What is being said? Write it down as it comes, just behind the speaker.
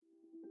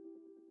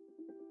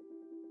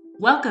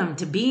Welcome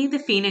to Be the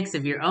Phoenix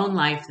of Your Own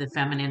Life, The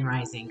Feminine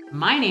Rising.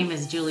 My name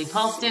is Julie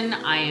Paulston.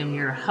 I am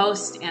your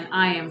host, and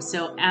I am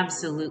so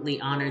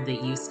absolutely honored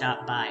that you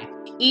stopped by.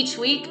 Each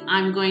week,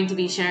 I'm going to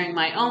be sharing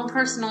my own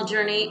personal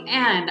journey,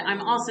 and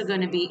I'm also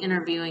going to be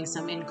interviewing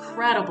some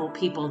incredible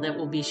people that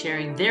will be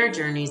sharing their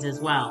journeys as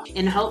well,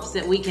 in hopes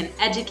that we can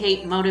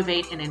educate,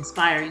 motivate, and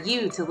inspire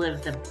you to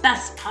live the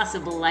best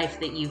possible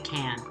life that you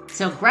can.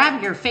 So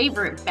grab your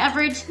favorite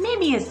beverage,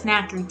 maybe a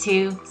snack or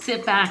two,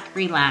 sit back,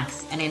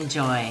 relax, and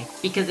enjoy.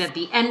 Because at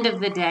the end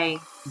of the day,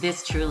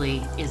 this truly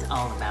is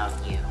all about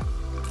you.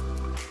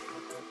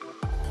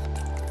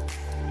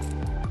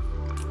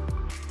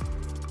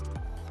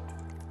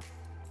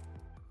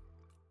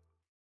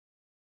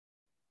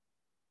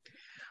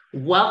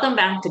 Welcome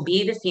back to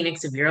Be the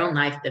Phoenix of Your Own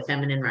Life, The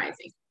Feminine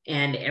Rising.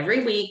 And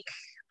every week,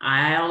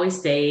 I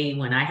always say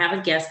when I have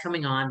a guest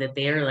coming on that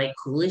they are like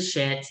cool as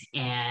shit.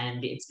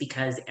 And it's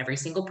because every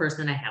single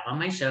person I have on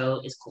my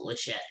show is cool as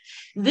shit.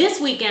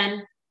 This week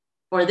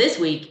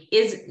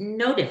is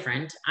no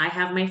different. I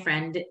have my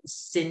friend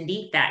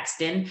Cindy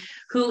Thaxton,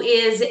 who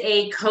is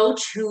a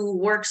coach who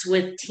works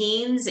with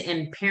teens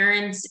and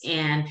parents,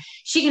 and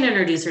she can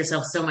introduce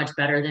herself so much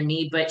better than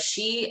me, but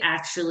she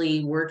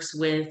actually works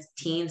with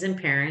teens and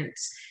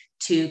parents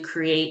to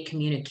create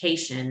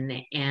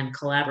communication and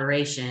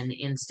collaboration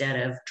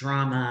instead of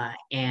drama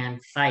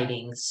and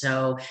fighting.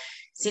 So,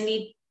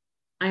 Cindy,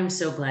 I'm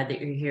so glad that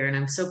you're here and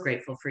I'm so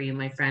grateful for you,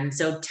 my friend.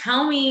 So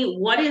tell me,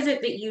 what is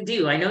it that you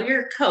do? I know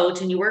you're a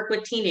coach and you work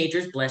with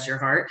teenagers, bless your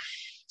heart.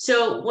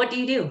 So what do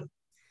you do?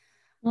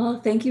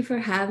 Well, thank you for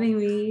having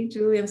me,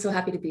 Julie. I'm so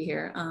happy to be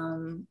here.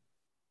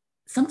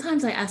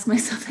 Sometimes I ask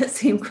myself that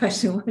same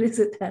question. What is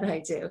it that I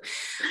do?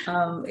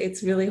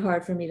 It's really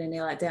hard for me to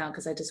nail it down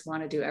because I just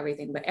want to do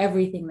everything. But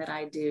everything that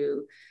I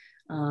do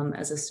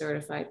as a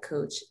certified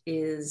coach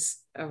is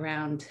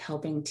around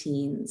helping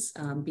teens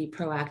be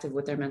proactive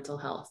with their mental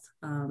health.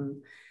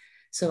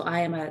 So I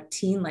am a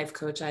teen life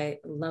coach. I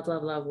love,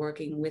 love, love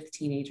working with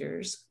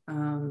teenagers.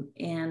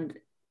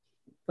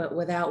 But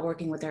without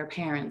working with their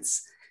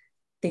parents,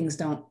 things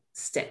don't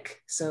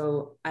stick.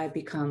 So I've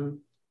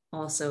become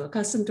also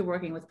accustomed to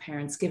working with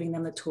parents, giving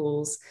them the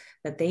tools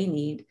that they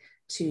need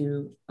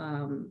to,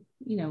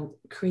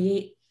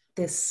 create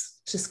this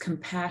just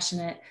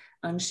compassionate,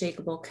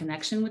 unshakable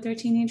connection with their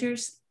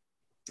teenagers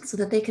so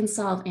that they can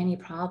solve any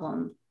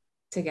problem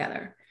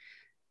together.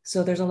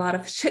 So there's a lot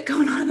of shit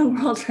going on in the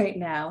world right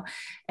now.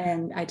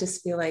 And I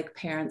just feel like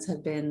parents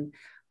have been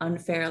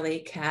unfairly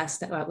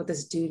cast out with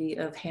this duty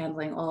of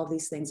handling all of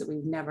these things that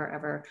we've never,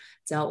 ever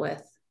dealt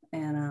with.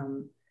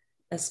 And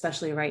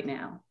especially right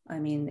now, I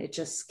mean, it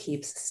just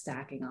keeps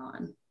stacking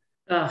on.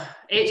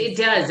 It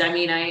does. I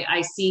mean,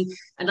 I see,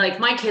 and like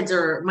my kids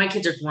are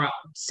grown,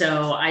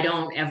 so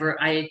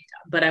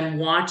but I'm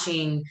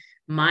watching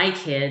my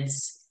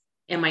kids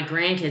and my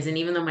grandkids, and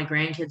even though my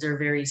grandkids are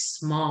very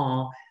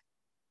small,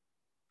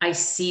 I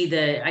see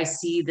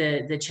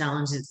the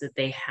challenges that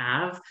they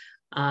have,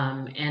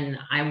 and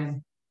I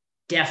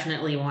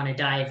definitely want to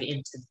dive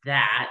into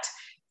that.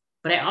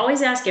 But I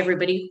always ask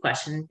everybody a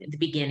question at the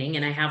beginning,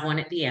 and I have one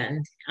at the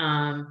end.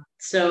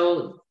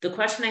 So the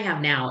question I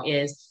have now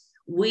is: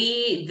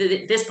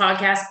 this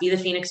podcast, Be the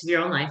Phoenix of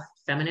Your Own Life,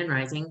 Feminine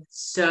Rising.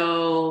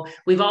 So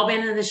we've all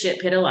been in the shit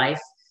pit of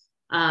life.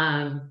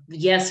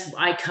 Yes,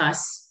 I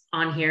cuss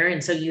on here,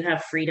 and so you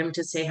have freedom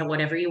to say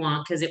whatever you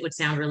want because it would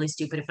sound really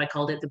stupid if I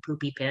called it the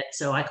poopy pit.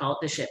 So I call it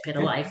the shit pit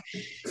of life.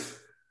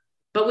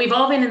 But we've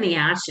all been in the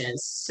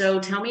ashes. So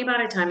tell me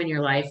about a time in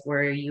your life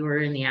where you were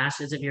in the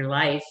ashes of your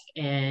life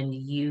and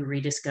you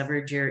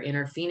rediscovered your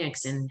inner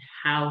phoenix, and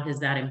how has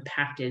that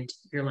impacted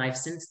your life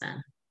since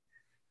then?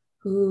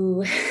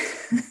 Ooh,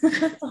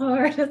 it's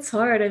hard. It's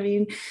hard. I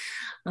mean,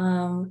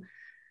 um,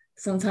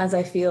 sometimes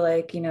I feel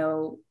like,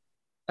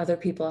 other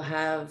people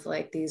have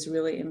like these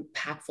really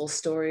impactful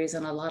stories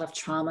and a lot of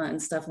trauma and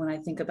stuff. When I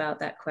think about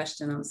that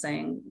question, I'm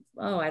saying,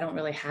 oh, I don't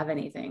really have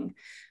anything.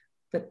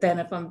 But then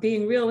if I'm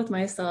being real with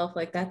myself,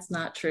 like that's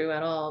not true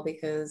at all,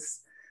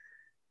 because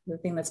the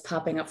thing that's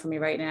popping up for me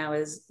right now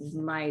is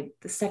the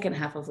second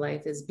half of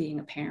life is being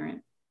a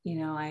parent.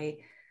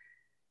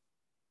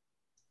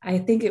 I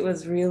think it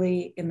was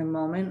really in the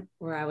moment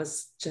where I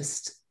was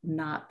just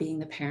not being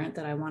the parent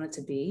that I wanted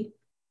to be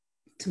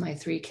to my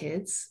three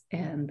kids.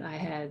 And I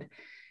had,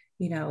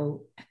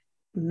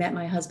 met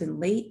my husband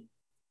late.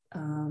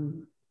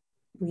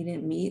 We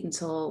didn't meet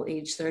until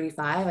age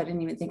 35. I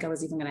didn't even think I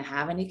was even going to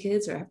have any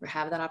kids or ever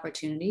have that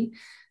opportunity.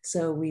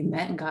 So we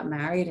met and got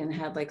married and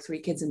had like three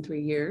kids in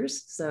 3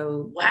 years.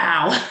 So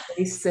Wow.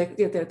 36,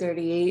 they're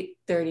 38,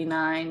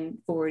 39,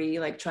 40,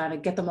 like trying to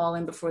get them all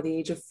in before the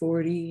age of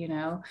 40,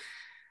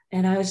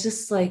 And I was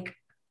just like,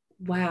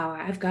 wow,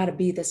 I've got to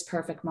be this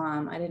perfect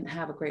mom. I didn't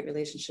have a great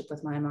relationship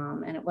with my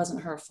mom, and it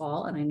wasn't her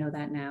fault. And I know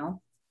that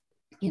now.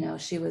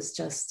 She was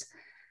just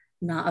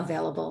not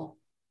available,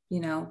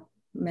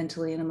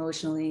 mentally and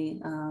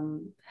emotionally,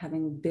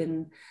 having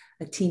been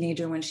a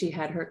teenager when she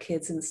had her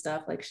kids and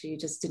stuff, like she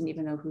just didn't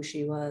even know who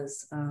she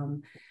was.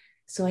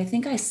 So I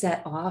think I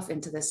set off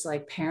into this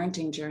like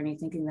parenting journey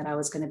thinking that I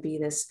was going to be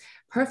this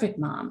perfect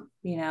mom,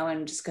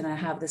 and just going to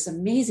have this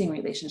amazing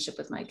relationship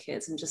with my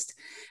kids and just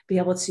be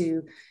able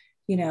to,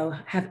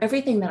 have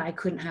everything that I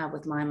couldn't have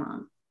with my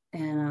mom.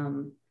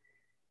 And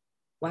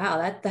wow,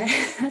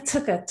 that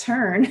took a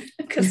turn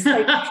because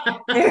like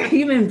they're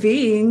human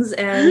beings,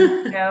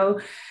 and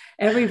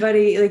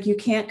everybody, like, you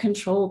can't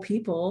control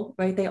people,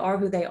 right? They are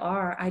who they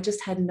are. I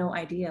just had no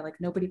idea.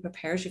 Like, nobody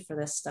prepares you for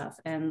this stuff.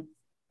 And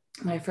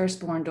my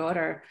firstborn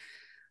daughter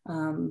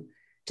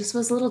just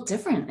was a little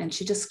different, and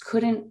she just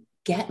couldn't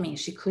get me.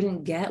 She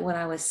couldn't get what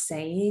I was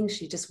saying.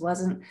 She just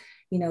wasn't,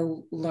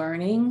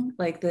 learning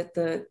like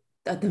the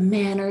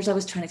manners. I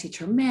was trying to teach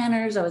her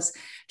manners. I was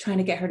trying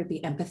to get her to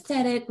be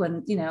empathetic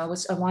when,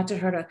 I wanted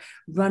her to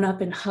run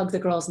up and hug the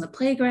girls in the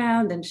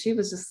playground. And she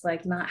was just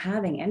like not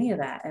having any of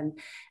that. And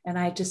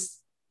I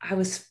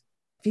was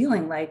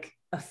feeling like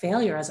a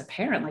failure as a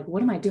parent. Like,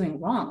 what am I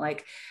doing wrong?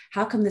 Like,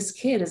 how come this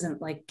kid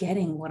isn't like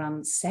getting what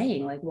I'm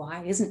saying? Like,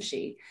 why isn't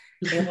she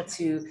able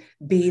to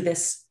be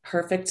this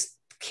perfect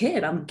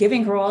kid? I'm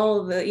giving her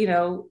all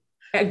the,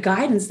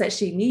 guidance that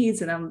she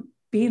needs, and I'm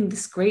being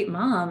this great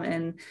mom.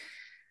 And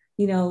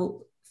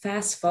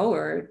fast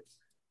forward,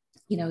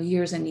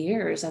 years and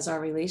years, as our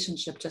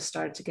relationship just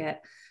started to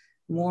get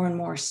more and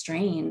more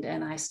strained.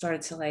 And I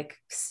started to like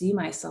see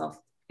myself,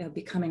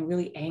 becoming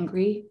really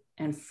angry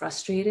and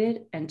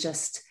frustrated, and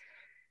just,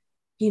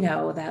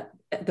 that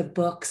the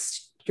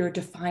books, Your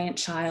Defiant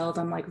Child,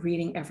 I'm like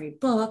reading every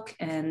book,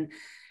 and,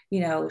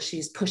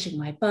 she's pushing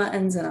my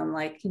buttons, and I'm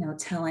like,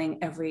 telling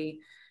every,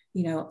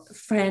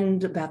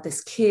 friend about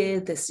this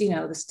kid, this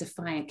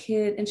defiant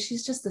kid. And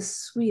she's just the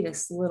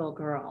sweetest little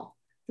girl,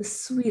 the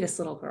sweetest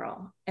little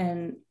girl.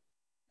 And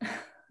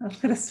I'm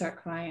going to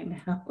start crying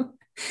now.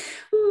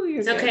 Ooh,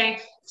 It's good. okay.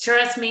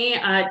 Trust me,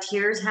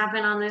 tears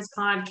happen on this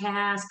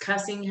podcast.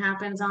 Cussing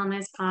happens on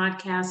this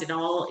podcast.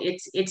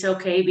 It's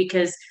okay,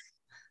 because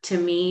to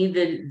me,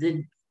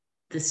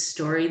 the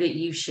story that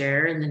you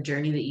share and the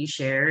journey that you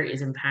share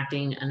is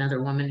impacting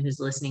another woman who's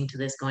listening to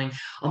this going,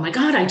 oh my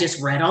God, I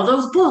just read all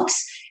those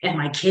books and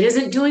my kid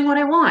isn't doing what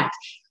I want.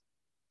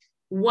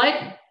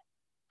 I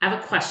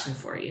have a question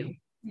for you.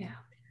 Yeah.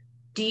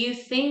 Do you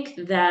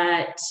think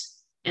that,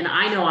 and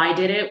I know I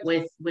did it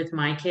with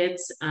my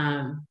kids,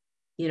 do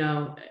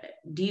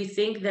you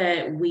think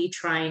that we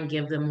try and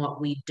give them what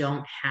we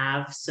don't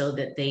have so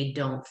that they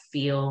don't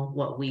feel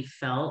what we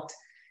felt?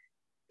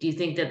 Do you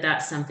think that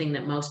that's something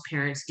that most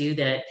parents do,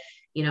 that,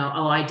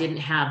 oh, I didn't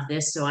have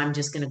this, so I'm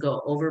just going to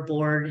go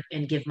overboard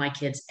and give my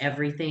kids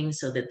everything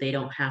so that they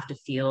don't have to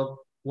feel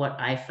what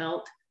I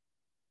felt?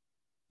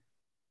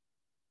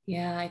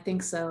 Yeah, I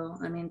think so.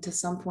 I mean, to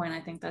some point,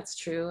 I think that's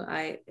true.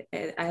 I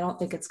don't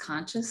think it's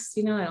conscious,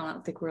 I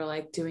don't think we're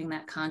like doing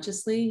that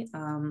consciously.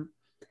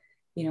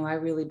 I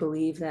really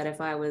believe that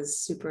if I was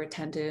super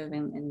attentive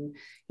and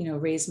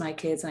raised my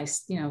kids, and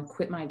I,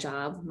 quit my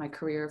job, my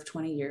career of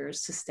 20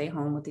 years to stay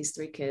home with these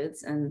three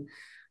kids, and,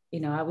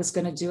 I was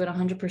going to do it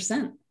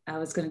 100%. I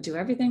was going to do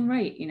everything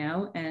right,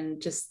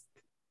 and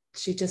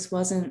she just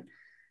wasn't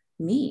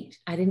me.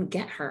 I didn't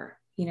get her,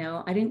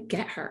 I didn't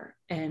get her.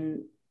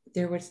 And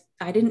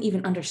I didn't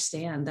even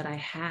understand that I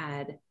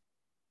had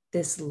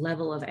this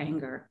level of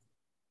anger,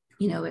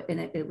 and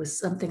it was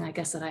something, I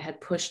guess, that I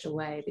had pushed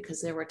away,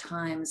 because there were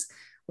times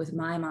with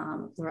my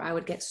mom where I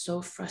would get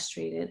so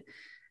frustrated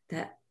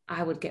that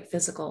I would get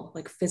physical,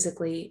 like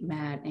physically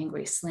mad,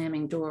 angry,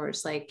 slamming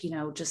doors, like,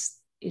 just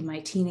in my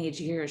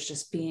teenage years,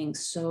 just being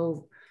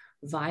so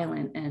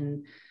violent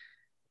and,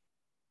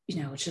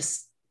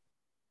 just,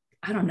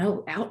 I don't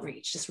know,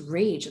 outrage, just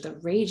rage, the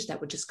rage that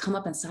would just come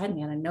up inside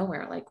me out of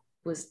nowhere, like,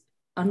 was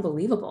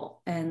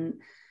unbelievable.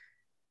 And,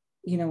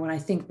 when I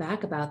think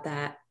back about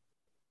that,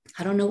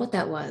 I don't know what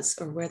that was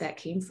or where that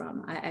came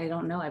from. I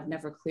don't know. I've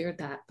never cleared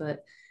that,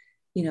 but,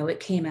 it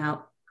came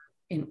out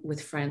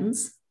with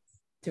friends.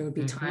 There would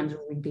be times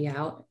where we'd be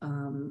out,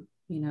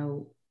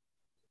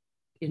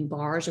 in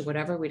bars or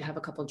whatever. We'd have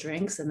a couple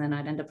drinks, and then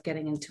I'd end up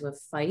getting into a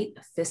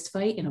fist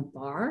fight in a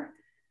bar.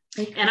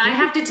 And I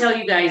have to tell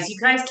you guys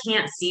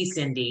can't see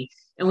Cindy.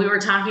 And we were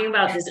talking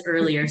about this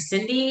earlier.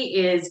 Cindy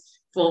is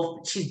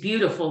she's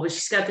beautiful, but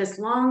she's got this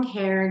long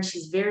hair, and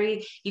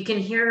you can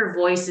hear her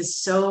voice is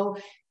so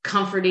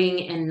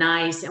comforting and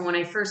nice. And when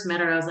I first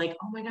met her, I was like,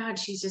 oh my God,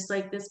 she's just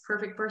like this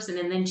perfect person.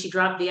 And then she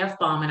dropped the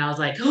F-bomb, and I was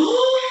like,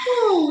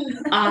 oh,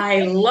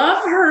 I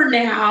love her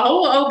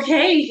now.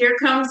 Okay, here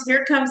comes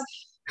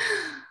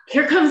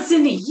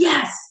Cindy.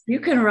 Yes. You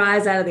can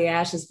rise out of the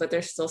ashes, but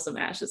there's still some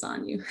ashes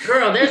on you.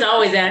 Girl, there's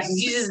always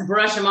ashes. You just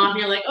brush them off and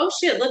you're like, oh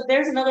shit, look,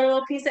 there's another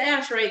little piece of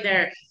ash right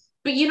there.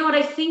 But you know what?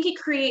 I think it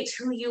creates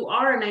who you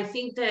are. And I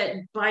think that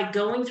by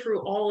going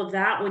through all of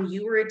that when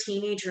you were a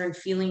teenager and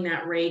feeling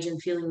that rage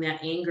and feeling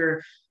that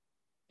anger,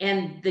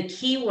 and the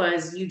key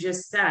was, you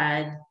just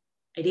said,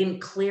 I didn't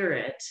clear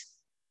it.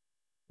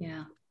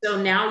 Yeah.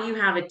 So now you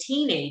have a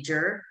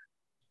teenager,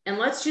 and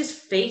let's just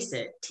face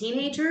it,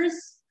 teenagers,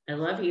 I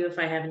love you if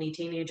I have any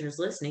teenagers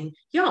listening,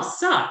 y'all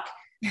suck.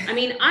 I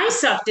mean, I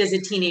sucked as a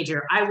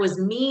teenager. I was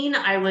mean.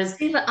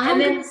 See, but And I'm going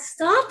then to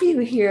stop you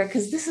here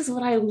because this is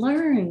what I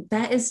learned.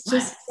 That is what?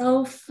 just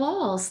so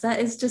false. That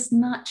is just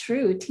not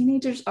true.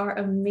 Teenagers are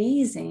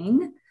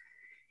amazing.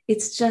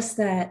 It's just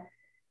that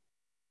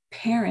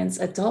parents,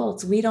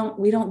 adults, we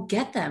don't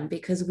get them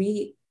because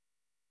we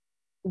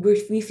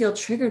feel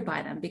triggered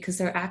by them because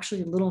they're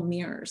actually little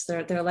mirrors.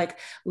 They're like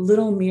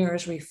little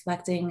mirrors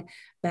reflecting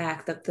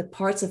back the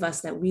parts of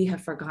us that we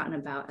have forgotten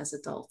about as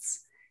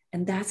adults.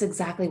 And that's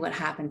exactly what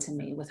happened to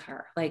me with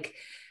her. Like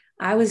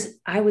I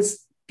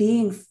was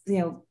being,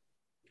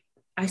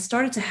 I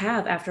started to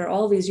have, after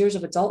all these years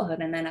of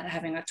adulthood and then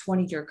having a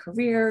 20-year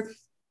career,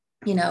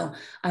 you know,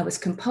 I was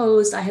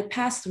composed. I had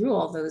passed through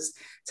all those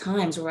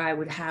times where I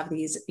would have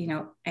these,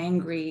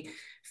 angry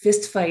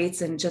fist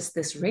fights and just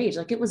this rage.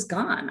 Like it was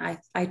gone.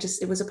 I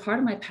just, it was a part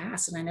of my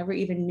past. And I never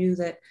even knew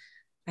that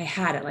I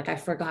had it. Like I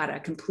forgot it. I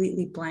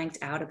completely blanked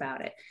out about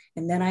it.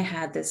 And then I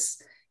had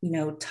this,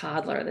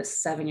 toddler,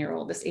 this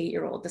 7-year-old, this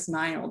 8-year-old, this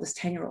 9-year-old, this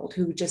 10-year-old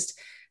who just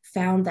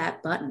found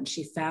that button.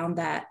 She found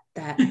that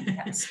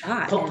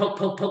spot. Poke, And, poke,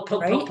 poke, poke, poke,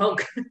 poke, right.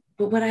 poke.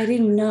 But what I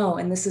didn't know,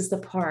 and this is the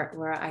part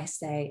where I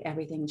say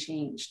everything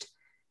changed,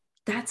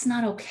 that's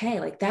not okay.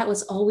 Like that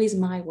was always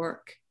my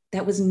work.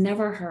 That was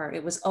never her.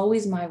 It was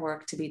always my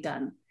work to be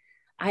done.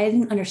 I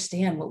didn't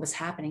understand what was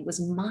happening. It was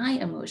my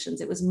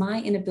emotions. It was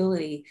my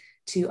inability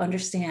to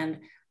understand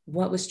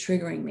what was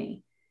triggering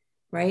me.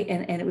 Right.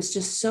 And it was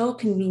just so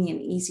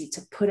convenient, easy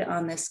to put it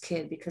on this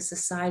kid because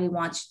society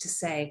wants you to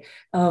say,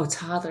 oh,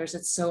 toddlers,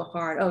 it's so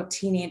hard. Oh,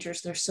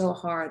 teenagers, they're so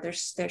hard. They're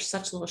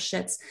such little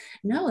shits.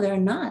 No, they're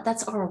not.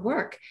 That's our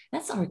work.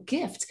 That's our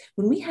gift.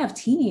 When we have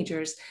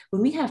teenagers,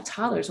 when we have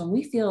toddlers, when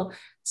we feel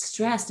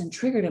stressed and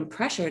triggered and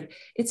pressured,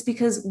 it's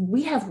because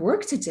we have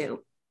work to do.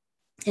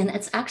 And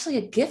it's actually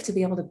a gift to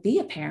be able to be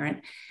a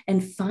parent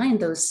and find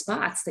those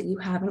spots that you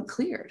haven't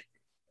cleared.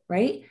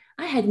 Right.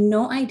 I had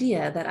no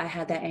idea that I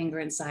had that anger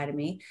inside of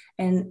me.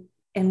 And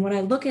when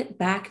I look at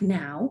back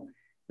now,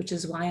 which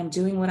is why I'm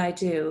doing what I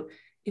do,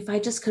 if I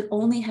just could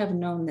only have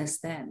known this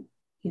then,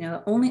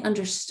 only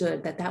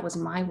understood that that was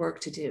my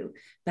work to do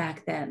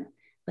back then,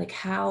 like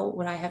how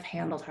would I have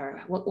handled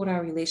her? What would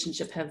our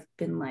relationship have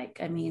been like?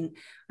 I mean,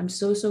 I'm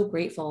so, so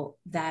grateful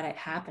that it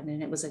happened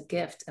and it was a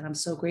gift. And I'm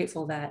so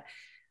grateful that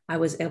I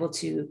was able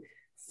to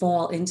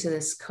fall into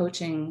this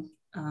coaching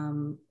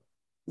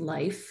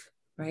life,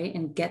 right?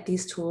 And get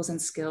these tools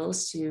and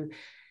skills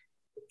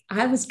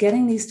I was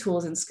getting these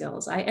tools and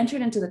skills. I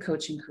entered into the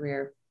coaching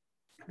career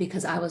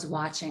because I was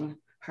watching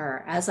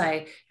her as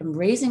I am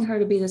raising her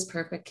to be this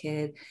perfect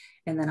kid.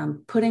 And then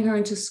I'm putting her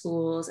into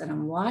schools and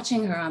I'm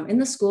watching her. I'm in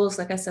the schools.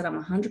 Like I said,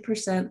 I'm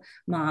 100%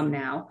 mom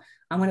now.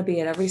 I'm going to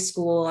be at every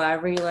school,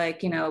 every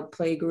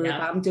play group. Yeah.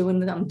 I'm doing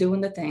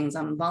the things.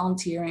 I'm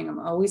volunteering. I'm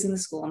always in the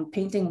school. I'm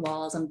painting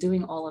walls. I'm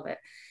doing all of it.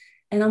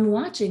 And I'm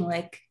watching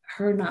like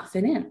her not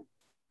fit in.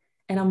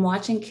 And I'm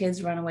watching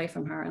kids run away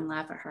from her and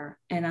laugh at her.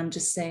 And I'm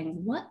just saying,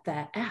 what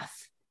the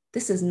F?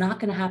 This is not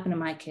going to happen to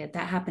my kid.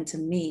 That happened to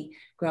me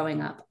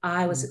growing up.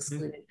 I was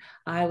excluded.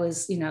 I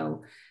was,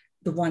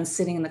 the one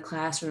sitting in the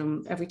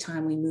classroom every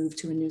time we moved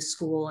to a new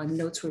school and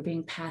notes were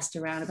being passed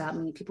around about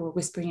me. People were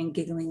whispering and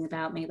giggling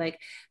about me. Like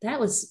that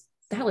was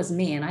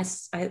me. And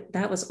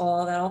that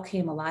all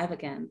came alive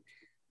again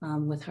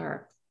with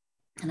her.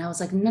 And I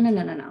was like,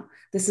 no.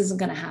 This isn't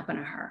going to happen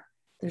to her.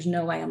 There's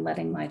no way I'm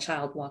letting my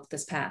child walk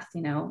this path,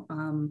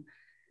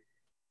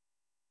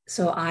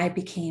 So I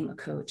became a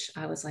coach.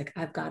 I was like,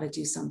 I've got to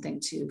do something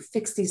to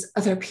fix these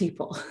other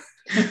people.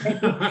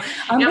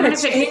 I'm going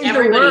to change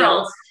everybody the world.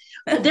 Else.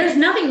 There's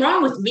nothing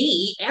wrong with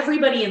me.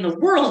 Everybody in the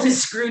world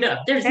is screwed up.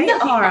 There's they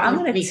nothing are. wrong I'm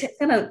going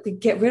to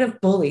get rid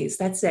of bullies.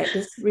 That's it.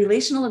 This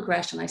relational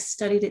aggression. I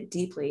studied it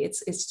deeply.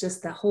 It's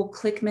just the whole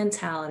clique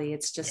mentality.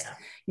 It's just,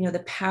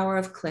 the power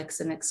of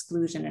cliques and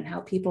exclusion and how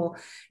people,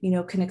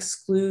 can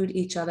exclude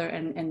each other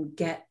and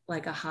get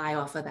like a high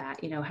off of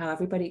that, how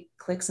everybody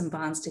clicks and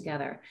bonds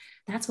together.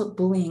 That's what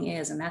bullying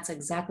is. And that's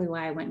exactly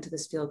why I went into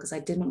this field, because I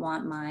didn't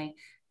want my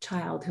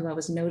child, who I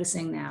was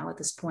noticing now at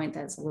this point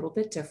that's a little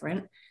bit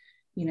different,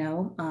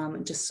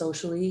 just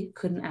socially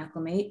couldn't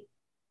acclimate.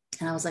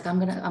 And I was like, I'm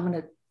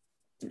gonna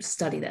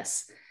study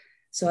this.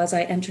 So as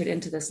I entered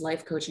into this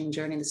life coaching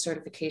journey, the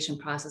certification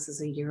process is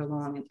a year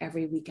long. And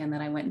every weekend that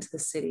I went into the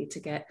city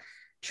to get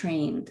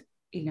trained,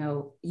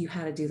 you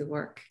had to do the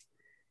work.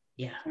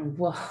 Yeah. And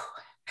whoa,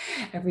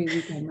 every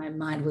weekend my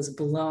mind was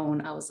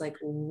blown. I was like,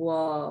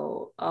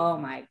 whoa, oh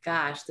my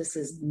gosh, this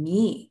is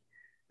me.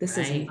 This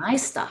is my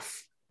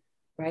stuff,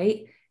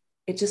 right?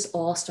 It just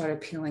all started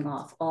peeling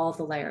off, all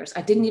the layers.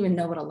 I didn't even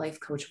know what a life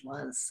coach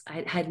was.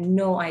 I had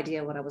no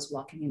idea what I was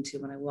walking into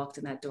when I walked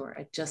in that door.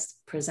 It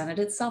just presented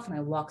itself and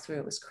I walked through.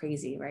 It was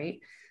crazy, right?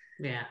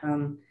 Yeah.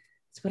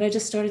 But I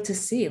just started to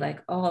see,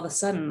 like, all of a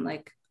sudden,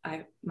 like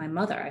my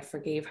mother, I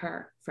forgave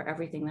her for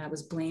everything that I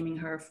was blaming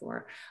her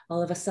for.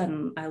 All of a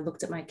sudden, I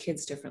looked at my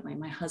kids differently,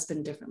 my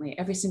husband differently.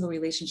 Every single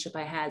relationship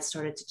I had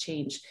started to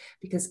change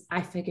because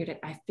I figured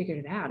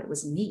it out. It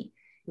was me.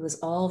 It was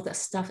all the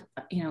stuff,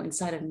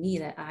 inside of me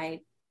that I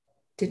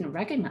didn't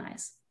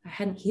recognize. I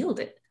hadn't healed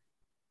it.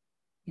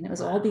 And it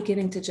was all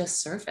beginning to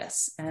just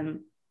surface.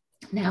 And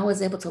now I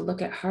was able to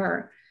look at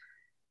her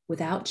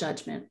without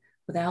judgment,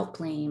 without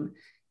blame,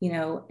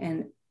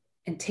 and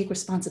take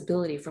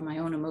responsibility for my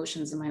own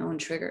emotions and my own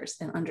triggers,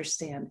 and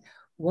understand,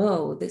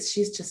 whoa,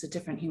 she's just a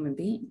different human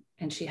being.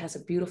 And she has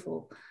a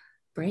beautiful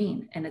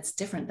brain, and it's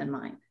different than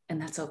mine.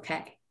 And that's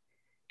okay.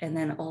 And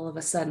then all of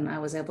a sudden I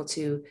was able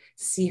to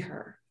see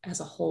her as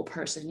a whole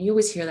person. You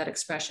always hear that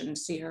expression,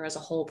 see her as a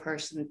whole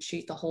person,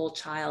 treat the whole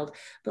child,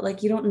 but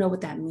like, you don't know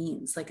what that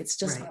means. Like, it's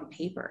just on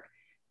paper.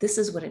 This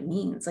is what it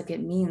means. Like,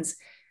 it means,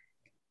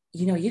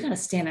 you got to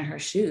stand in her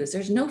shoes.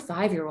 There's no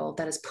 5-year-old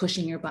that is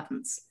pushing your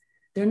buttons.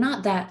 They're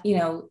not that,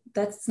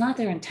 that's not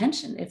their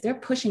intention. If they're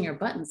pushing your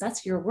buttons,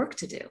 that's your work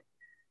to do.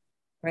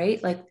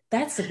 Right? Like,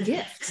 that's a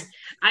gift.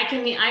 I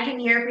can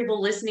hear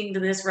people listening to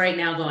this right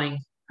now going,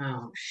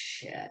 oh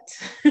shit.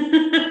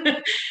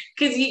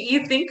 Because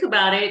you think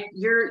about it,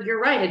 you're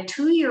right. A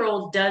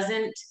 2-year-old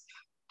doesn't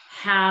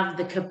have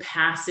the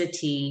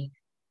capacity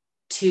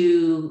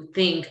to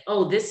think,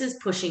 oh, this is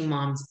pushing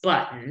mom's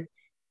button.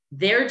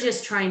 They're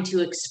just trying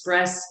to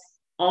express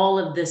all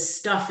of this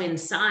stuff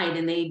inside,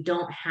 and they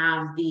don't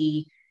have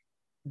the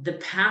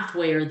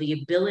pathway or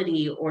the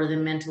ability or the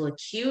mental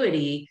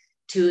acuity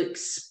to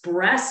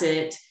express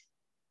it.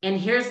 And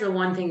here's the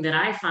one thing that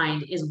I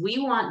find is we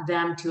want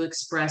them to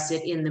express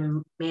it in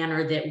the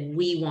manner that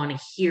we want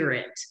to hear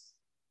it.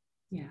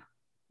 Yeah.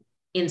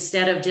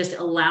 Instead of just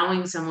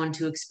allowing someone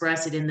to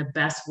express it in the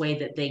best way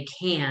that they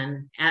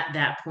can at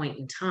that point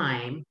in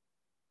time,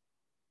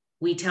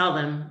 we tell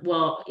them,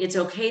 well, it's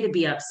okay to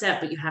be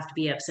upset, but you have to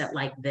be upset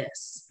like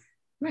this.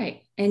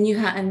 Right. And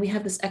we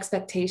have this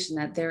expectation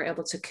that they're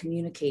able to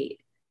communicate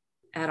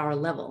at our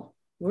level.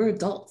 We're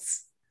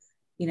adults.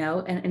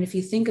 And if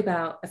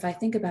I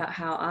think about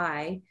how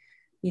I,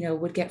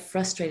 would get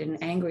frustrated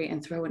and angry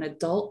and throw an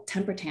adult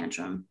temper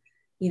tantrum,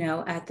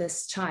 at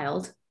this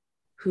child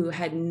who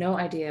had no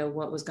idea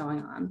what was going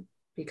on,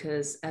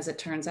 because as it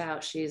turns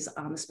out, she's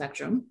on the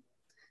spectrum.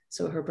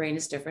 So her brain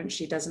is different.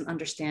 She doesn't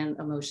understand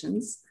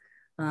emotions.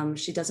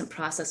 She doesn't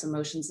process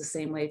emotions the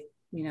same way,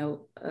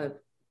 a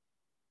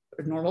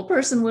normal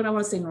person would. I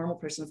want to say normal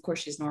person. Of course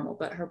she's normal,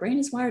 but her brain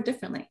is wired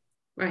differently.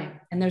 Right.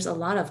 And there's a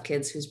lot of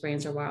kids whose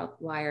brains are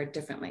wired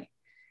differently.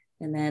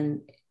 And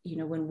then,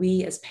 when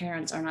we as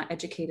parents are not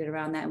educated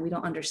around that, and we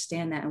don't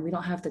understand that, and we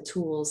don't have the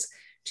tools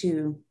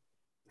to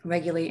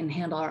regulate and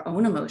handle our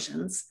own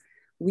emotions,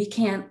 we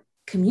can't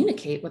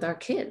communicate with our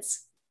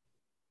kids.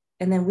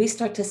 And then we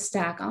start to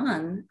stack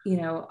on,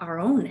 our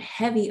own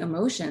heavy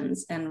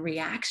emotions and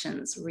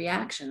reactions.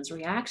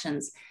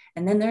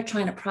 And then they're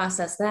trying to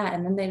process that.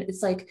 And then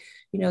it's like,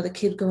 the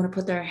kid going to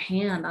put their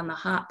hand on the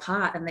hot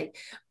pot and they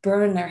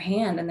burn their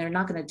hand, and they're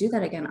not going to do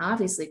that again,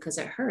 obviously, because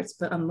it hurts.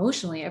 But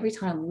emotionally, every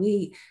time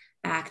we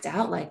act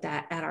out like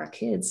that at our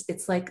kids,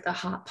 it's like the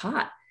hot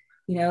pot.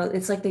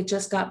 It's like they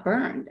just got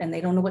burned and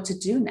they don't know what to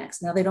do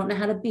next. Now they don't know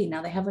how to be.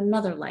 Now they have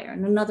another layer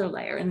and another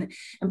layer. And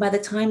by the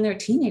time they're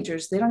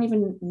teenagers, they don't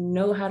even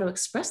know how to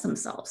express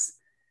themselves,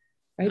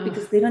 right?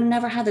 Because they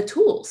never had the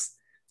tools,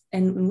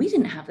 and we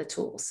didn't have the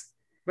tools.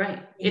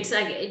 Right. It's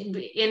like,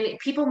 and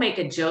people make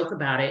a joke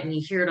about it, and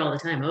you hear it all the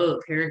time. Oh,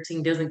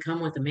 parenting doesn't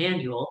come with a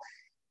manual.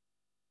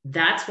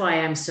 That's why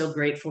I'm so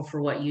grateful for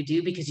what you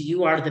do, because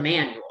you are the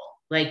manual.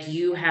 Like,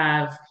 you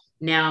have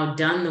now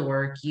done the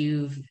work.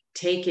 You've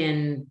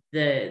taken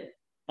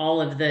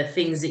all of the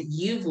things that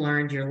you've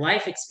learned, your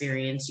life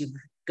experience, you've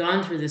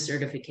gone through the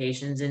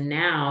certifications, and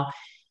now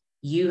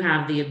you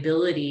have the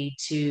ability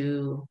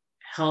to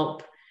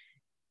help.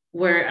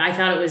 Where I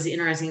thought it was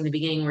interesting in the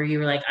beginning, where you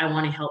were like, I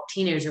want to help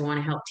teenagers.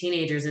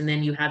 And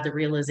then you had the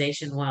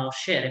realization, well,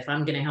 shit, if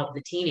I'm going to help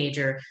the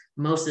teenager,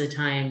 most of the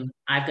time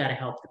I've got to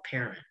help the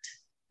parent.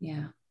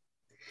 Yeah.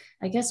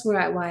 I guess why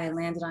I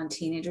landed on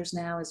teenagers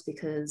now is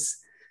because,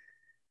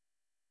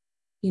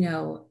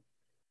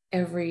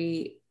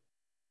 every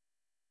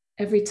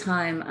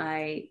time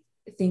I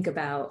think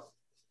about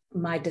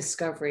my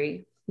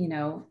discovery,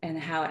 and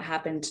how it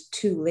happened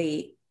too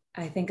late,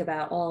 I think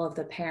about all of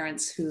the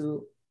parents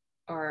who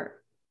are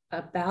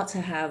about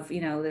to have,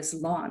 this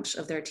launch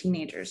of their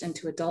teenagers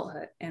into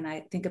adulthood. And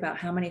I think about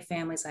how many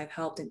families I've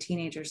helped and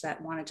teenagers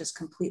that want to just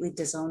completely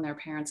disown their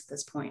parents at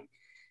this point,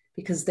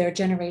 because their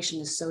generation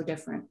is so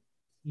different.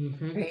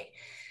 Mm-hmm. Right.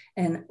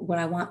 And what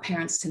I want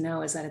parents to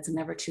know is that it's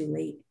never too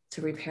late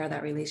to repair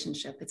that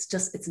relationship.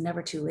 It's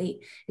never too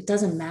late. It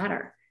doesn't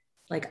matter.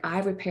 Like,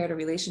 I repaired a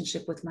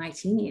relationship with my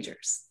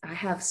teenagers. I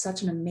have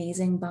such an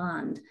amazing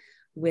bond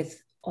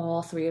with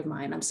all 3 of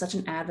mine. I'm such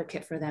an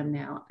advocate for them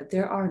now.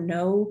 There are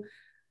no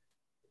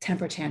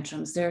temper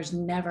tantrums. There's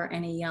never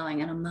any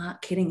yelling. And I'm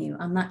not kidding you.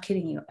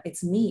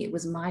 It's me. It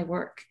was my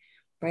work.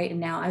 Right. And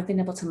now I've been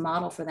able to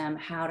model for them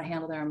how to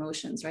handle their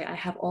emotions. Right. I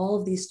have all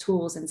of these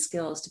tools and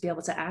skills to be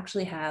able to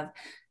actually have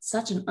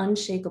such an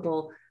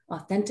unshakable,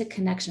 authentic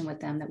connection with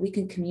them that we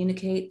can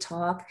communicate,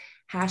 talk,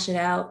 hash it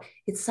out.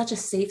 It's such a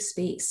safe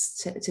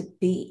space to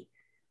be.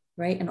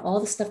 Right. And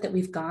all the stuff that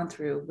we've gone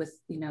through with,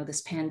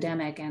 this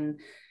pandemic, and,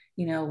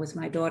 with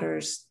my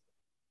daughter's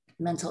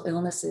mental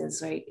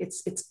illnesses, right?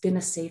 It's been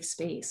a safe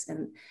space.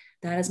 And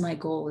that is my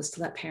goal, is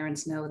to let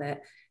parents know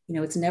that, you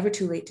know, it's never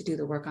too late to do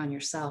the work on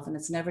yourself, and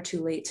it's never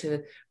too late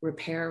to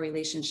repair a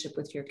relationship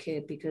with your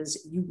kid,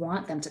 because you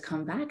want them to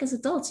come back as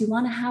adults. You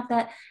want to have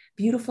that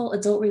beautiful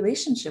adult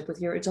relationship with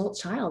your adult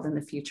child in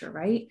the future,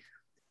 right?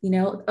 You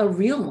know, a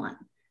real one,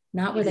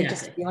 not where they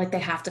just Exactly. feel like they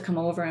have to come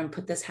over and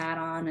put this hat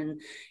on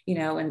and, you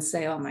know, and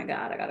say, oh my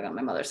God, I gotta go to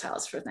my mother's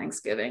house for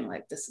Thanksgiving.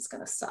 Like, this is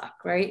gonna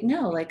suck, right?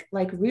 No, like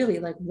really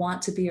like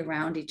want to be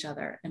around each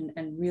other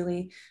and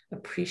really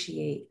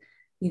appreciate,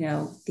 you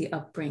know, the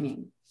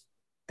upbringing.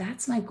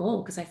 That's my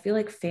goal, because I feel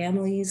like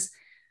families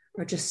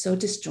are just so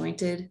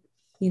disjointed,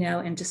 you know,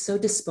 and just so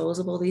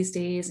disposable these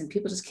days. And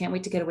people just can't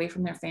wait to get away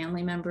from their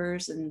family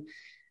members. And,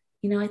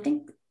 you know, I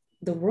think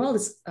the world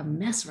is a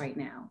mess right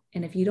now.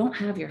 And if you don't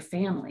have your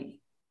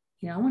family,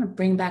 you know, I want to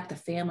bring back the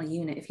family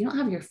unit. If you don't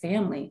have your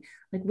family,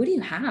 like, what do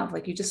you have?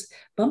 Like, you're just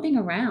bumping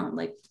around,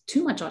 like,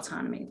 too much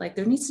autonomy. Like,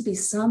 there needs to be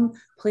some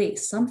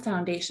place, some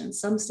foundation,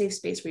 some safe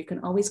space where you can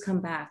always come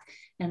back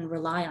and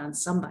rely on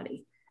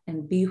somebody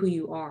and be who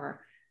you are,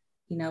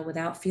 you know,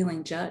 without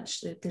feeling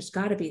judged. There's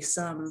got to be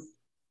some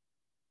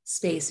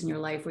space in your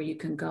life where you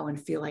can go and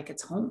feel like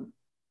it's home,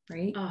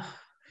 right? Oh,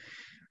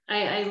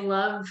 I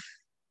love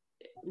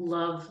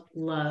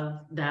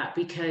that,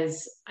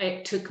 because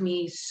it took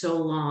me so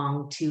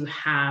long to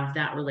have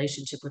that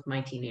relationship with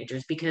my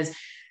teenagers. Because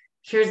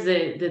here's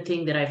the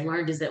thing that I've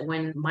learned is that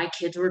when my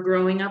kids were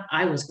growing up,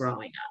 I was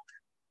growing up.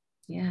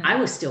 Yeah. I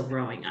was still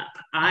growing up.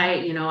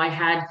 I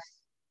had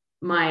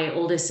my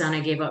oldest son I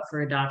gave up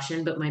for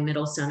adoption, but my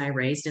middle son I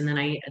raised, and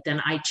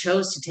then I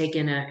chose to take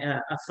in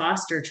a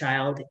foster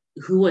child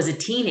who was a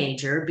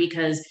teenager,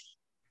 because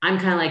I'm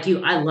kind of like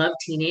you. I love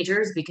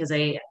teenagers because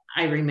I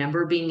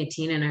remember being a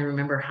teen, and I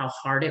remember how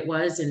hard it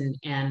was,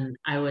 and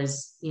I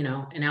was,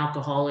 an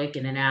alcoholic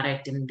and an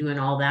addict and doing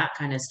all that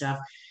kind of stuff.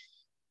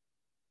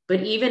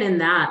 But even in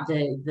that,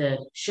 the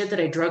shit that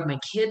I drug my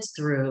kids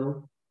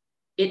through,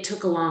 it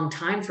took a long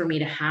time for me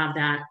to have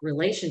that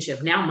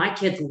relationship. Now my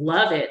kids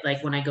love it.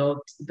 Like when I go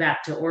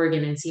back to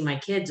Oregon and see my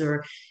kids,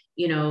 or,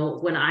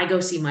 when I go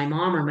see my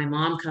mom, or my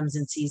mom comes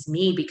and sees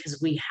me,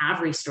 because we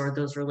have restored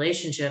those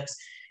relationships.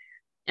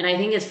 And I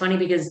think it's funny,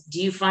 because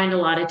do you find a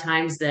lot of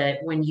times that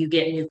when you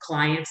get new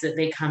clients that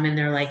they come in,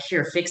 they're like,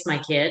 here, fix my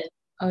kid,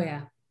 Oh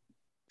yeah.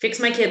 fix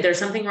my kid. There's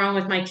something wrong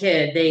with my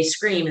kid. They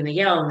scream and they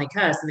yell and they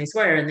cuss and they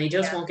swear and they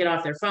just Yeah. won't get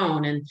off their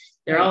phone. And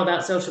they're all Right.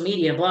 about social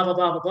media, blah, blah,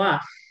 blah, blah, blah.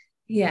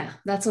 Yeah,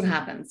 that's what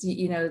happens.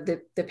 You know,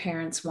 the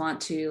parents want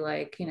to,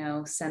 like, you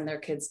know, send their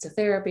kids to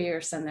therapy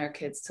or send their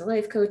kids to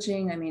life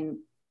coaching. I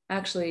mean,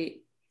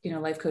 actually, you know,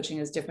 life coaching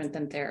is different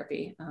than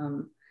therapy.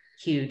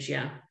 Huge.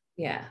 Yeah.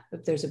 Yeah,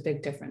 there's a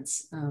big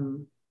difference.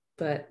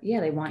 But yeah,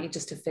 they want you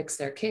just to fix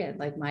their kid.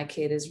 Like, my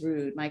kid is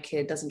rude. My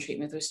kid doesn't treat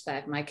me with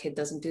respect. My kid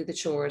doesn't do the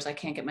chores. I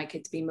can't get my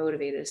kid to be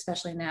motivated,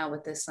 especially now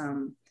with this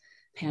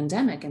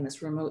pandemic and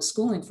this remote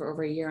schooling for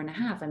over a year and a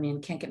half. I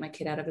mean, can't get my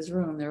kid out of his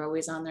room. They're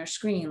always on their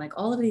screen, like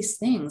all of these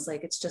things.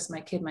 Like, it's just my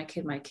kid, my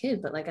kid, my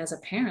kid. But like, as a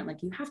parent,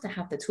 like, you have to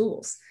have the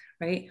tools,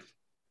 right?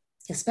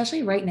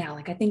 Especially right now.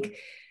 Like, I think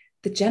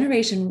the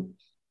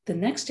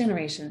next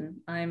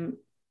generation,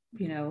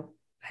 you know,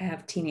 I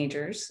have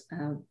teenagers,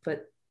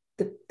 but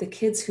the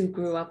kids who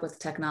grew up with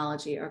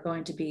technology are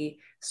going to be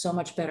so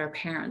much better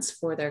parents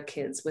for their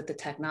kids with the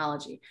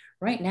technology.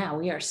 Right now,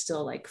 we are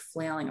still like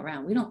flailing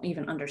around. We don't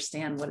even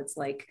understand what it's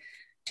like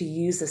to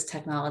use this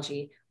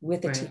technology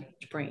with a Right.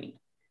 teenage brain,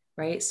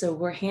 right? So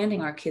we're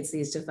handing our kids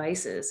these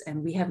devices,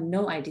 and we have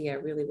no idea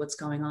really what's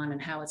going on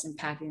and how it's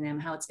impacting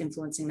them, how it's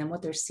influencing them,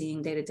 what they're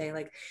seeing day to day.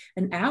 Like,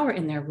 an hour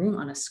in their room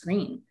on a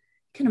screen,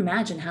 you can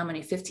imagine how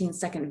many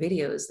 15-second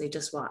videos they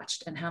just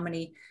watched, and how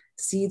many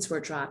seeds were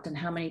dropped, and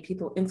how many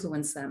people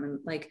influence them. And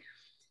like,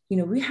 you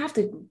know, we have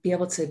to be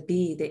able to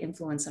be the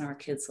influence in our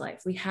kids'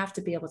 life. We have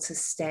to be able to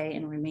stay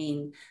and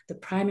remain the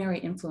primary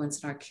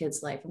influence in our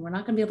kids' life. And we're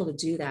not going to be able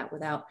to do that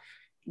without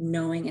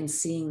knowing and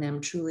seeing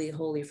them truly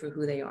wholly for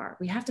who they are.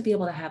 We have to be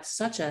able to have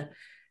such a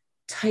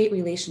tight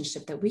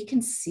relationship that we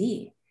can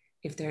see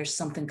if there's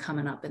something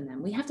coming up in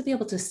them. We have to be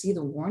able to see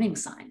the warning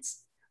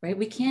signs, right?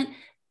 We can't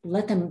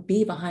let them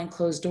be behind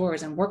closed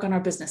doors and work on our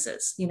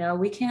businesses. You know,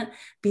 we can't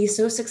be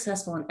so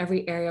successful in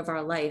every area of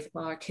our life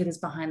while our kid is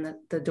behind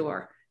the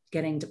door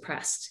getting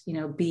depressed, you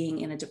know, being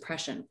in a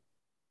depression.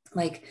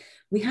 Like,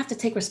 we have to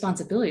take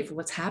responsibility for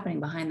what's happening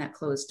behind that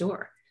closed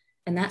door.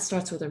 And that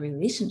starts with a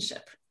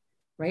relationship,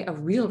 right? A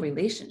real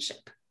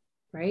relationship,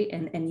 right?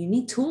 And you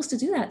need tools to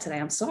do that today.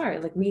 I'm sorry.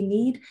 Like,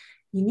 you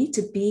need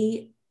to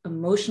be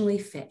emotionally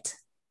fit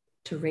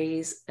to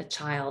raise a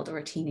child or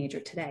a teenager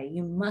today.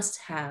 You must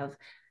have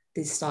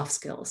these soft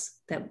skills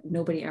that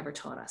nobody ever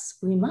taught us.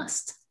 We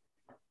must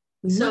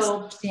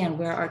So, understand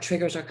where our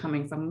triggers are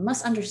coming from. We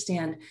must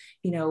understand,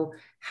 you know,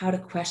 how to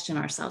question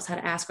ourselves, how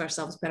to ask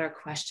ourselves better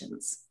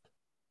questions.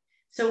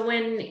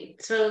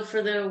 so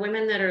for the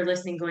women that are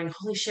listening, going,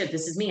 holy shit,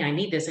 this is me. I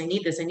need this. I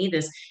need this. I need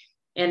this.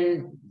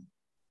 And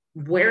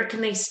where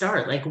can they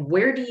start? Like,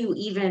 where do you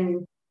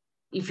even,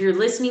 if you're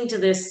listening to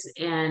this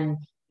and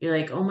you're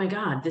like, oh my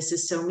God, this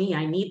is so me.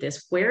 I need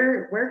this.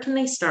 Where can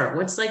they start?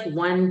 What's like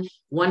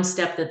one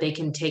step that they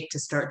can take to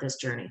start this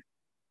journey?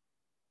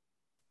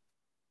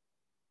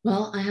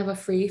 Well, I have a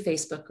free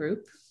Facebook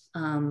group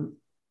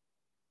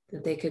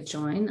that they could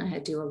join. I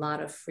do a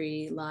lot of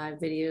free live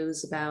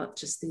videos about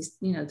just these,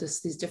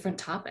 just these different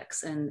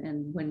topics.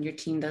 And when your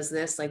teen does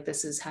this, like,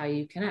 this is how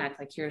you can act.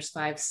 Like, here's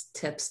 5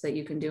 tips that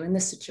you can do in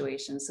this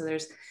situation. So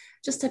there's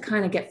just to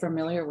kind of get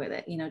familiar with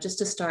it, just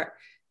to start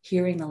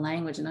hearing the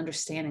language and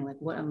understanding like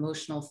what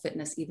emotional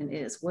fitness even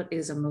is. What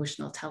is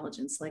emotional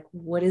intelligence? Like,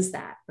 what is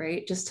that,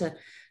 right? Just to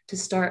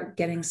start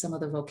getting some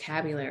of the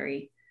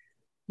vocabulary,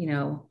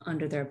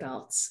 under their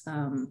belts.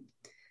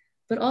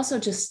 But also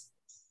just,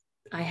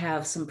 I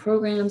have some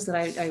programs that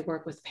I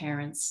work with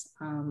parents.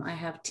 I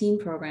have teen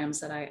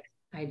programs that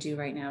I do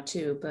right now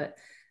too. But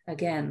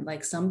again,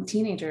 like, some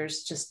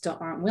teenagers just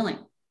aren't willing,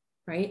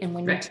 right? And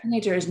when your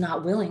teenager is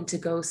not willing to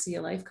go see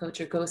a life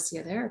coach or go see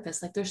a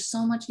therapist, like, there's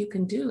so much you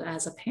can do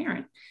as a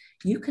parent.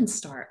 You can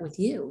start with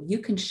you. You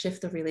can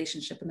shift the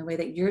relationship in the way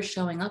that you're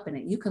showing up in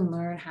it. You can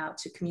learn how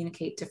to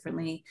communicate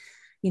differently,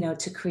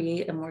 to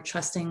create a more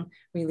trusting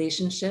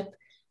relationship,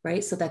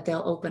 right? So that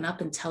they'll open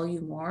up and tell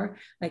you more.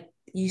 Like,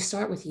 you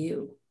start with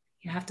you.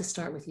 You have to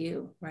start with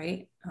you,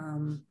 right?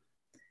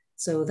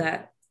 So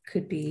that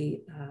could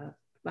be,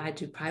 I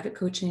do private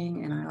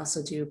coaching, and I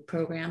also do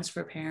programs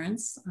for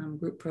parents,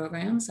 group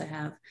programs. I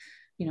have,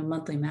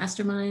 monthly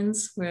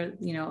masterminds where,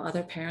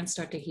 other parents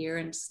start to hear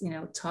and,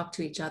 talk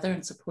to each other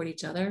and support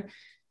each other.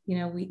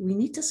 We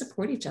need to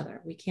support each other.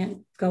 We can't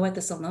go at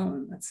this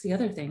alone. That's the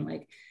other thing.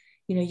 Like,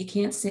 you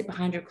can't sit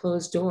behind your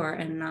closed door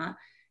and not,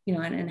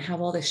 and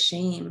have all this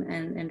shame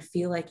and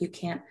feel like you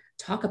can't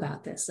talk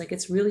about this. Like,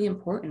 it's really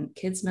important.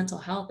 Kids' mental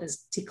health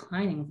is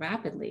declining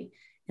rapidly,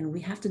 and we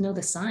have to know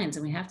the signs,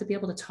 and we have to be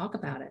able to talk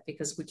about it,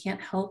 because we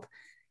can't help,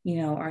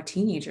 our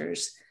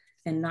teenagers,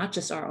 and not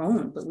just our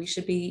own, but we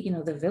should be,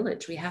 the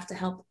village. We have to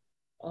help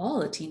all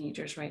the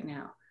teenagers right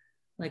now.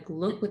 Like,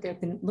 look what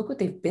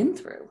they've been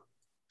through.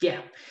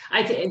 Yeah,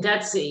 I think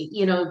that's,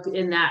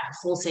 in that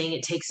whole saying,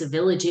 it takes a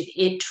village.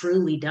 It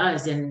truly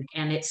does. And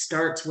it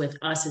starts with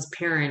us as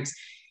parents.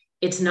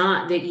 It's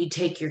not that you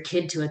take your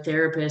kid to a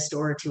therapist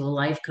or to a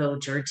life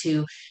coach or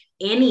to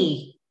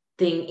anything,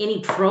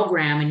 any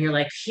program, and you're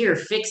like, here,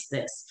 fix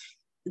this.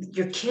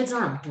 Your kids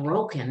aren't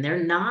broken.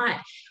 They're not.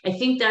 I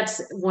think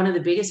that's one of the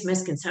biggest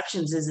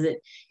misconceptions is that,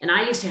 and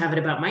I used to have it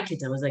about my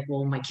kids. I was like,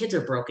 well, my kids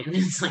are broken.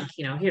 It's like,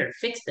 here,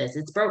 fix this.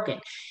 It's broken.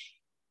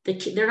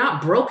 They're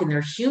not broken.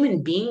 They're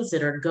human beings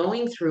that are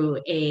going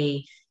through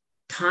a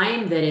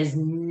time that is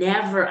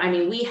never, I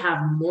mean, we have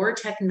more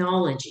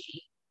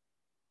technology,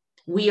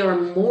 we are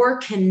more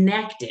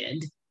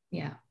connected,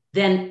 Yeah,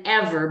 than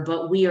ever,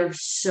 but we are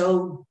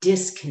so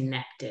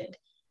disconnected.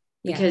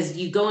 Because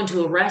you go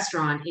into a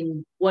restaurant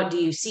and what do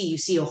you see? You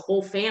see a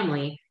whole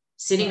family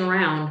sitting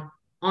around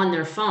on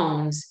their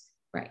phones,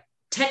 right,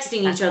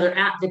 texting each other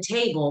at the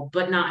table,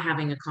 but not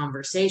having a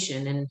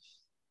conversation. And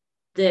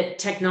that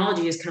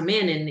technology has come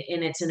in,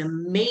 and it's an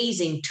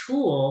amazing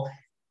tool.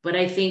 But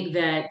I think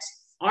that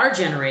our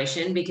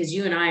generation, because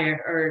you and I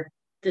are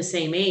the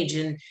same age,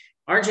 and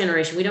our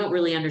generation, we don't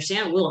really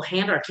understand. We'll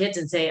hand our kids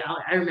and say,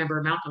 I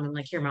remember Malcolm. I'm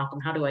like, here, Malcolm,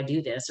 how do I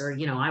do this? Or,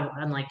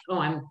 I'm like, oh,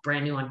 I'm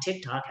brand new on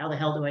TikTok. How the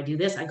hell do I do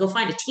this? I go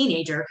find a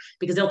teenager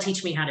because they'll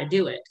teach me how to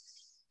do it.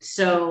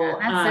 So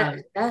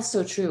that's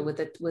so true with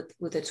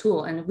a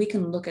tool. And we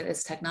can look at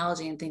its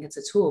technology and think it's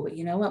a tool, but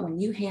you know what? When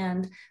you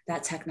hand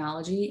that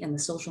technology and the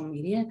social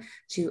media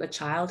to a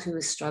child who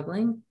is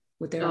struggling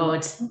with their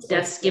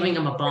that's giving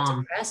them a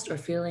bomb, depressed or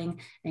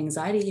feeling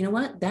anxiety, you know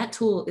what? That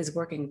tool is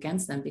working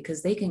against them,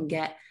 because they can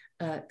get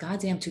a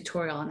goddamn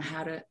tutorial on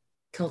how to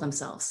kill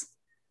themselves.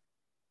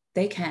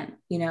 They can,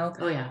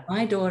 Oh yeah.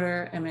 My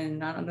daughter, I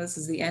mean, I don't know, this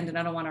is the end and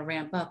I don't want to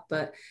ramp up,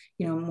 but,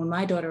 when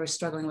my daughter was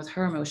struggling with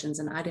her emotions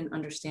and I didn't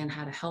understand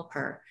how to help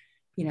her,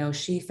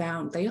 she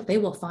found they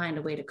will find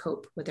a way to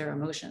cope with their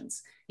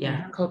emotions. Yeah.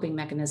 And her coping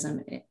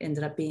mechanism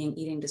ended up being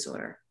eating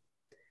disorder,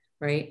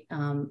 right?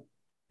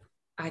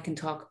 I can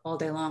talk all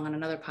day long on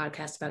another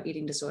podcast about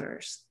eating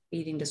disorder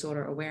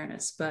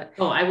awareness, but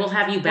I will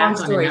have you back.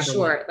 Long story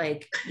short,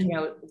 like,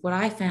 what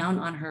I found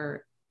on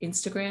her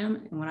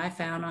Instagram and what I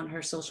found on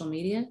her social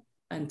media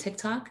and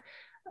TikTok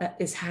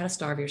is how to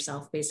starve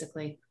yourself,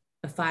 basically.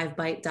 A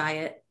 5-bite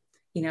diet,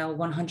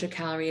 100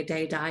 calorie a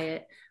day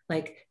diet,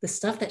 like the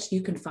stuff that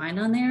you can find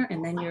on there.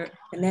 And then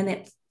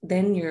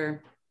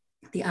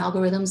the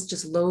algorithms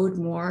just load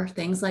more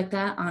things like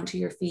that onto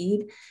your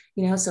feed,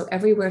 so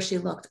everywhere she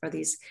looked are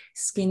these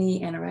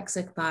skinny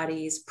anorexic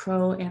bodies,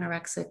 pro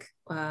anorexic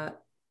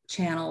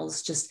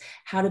channels, just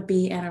how to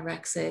be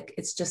anorexic.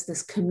 It's just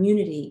this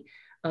community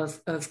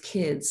of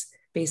kids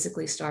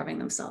basically starving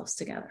themselves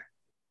together.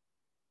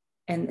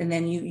 And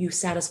then you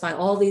satisfy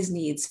all these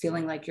needs,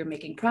 feeling like you're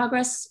making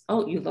progress.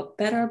 Oh, you look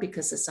better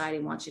because society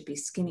wants you to be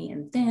skinny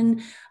and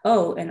thin.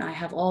 Oh, and I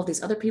have all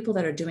these other people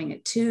that are doing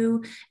it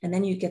too. And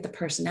then you get the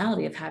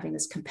personality of having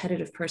this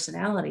competitive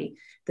personality,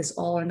 this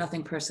all or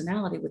nothing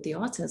personality with the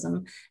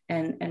autism.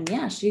 And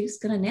yeah, she's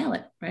going to nail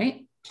it,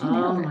 right?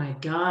 Oh my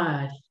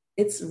God.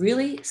 it's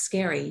really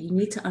scary. You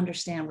need to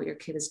understand what your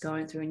kid is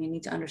going through, and you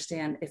need to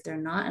understand if they're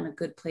not in a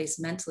good place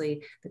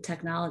mentally, the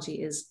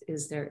technology is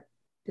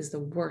the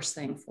worst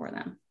thing for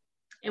them.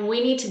 And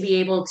we need to be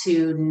able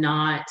to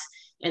not,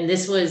 and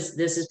this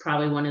is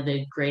probably one of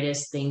the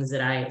greatest things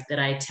that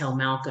I tell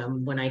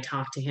Malcolm when I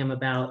talk to him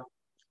about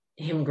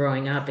him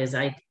growing up is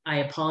I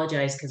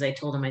apologize because I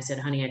told him, I said,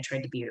 honey, I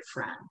tried to be your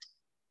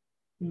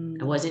friend.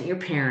 I wasn't your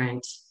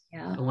parent.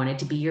 Yeah. I wanted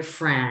to be your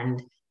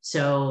friend.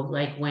 So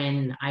like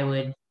when I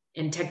would,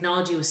 and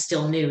technology was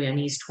still new. I mean,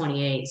 he's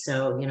 28.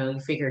 So, you know, you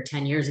figure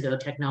 10 years ago,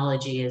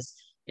 technology is,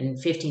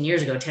 and 15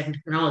 years ago,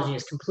 technology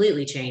has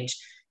completely changed.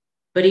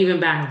 But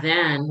even back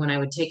then, when I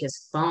would take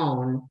his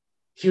phone,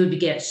 he would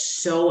get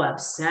so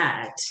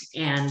upset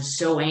and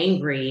so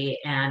angry.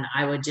 And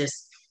I would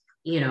just,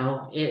 you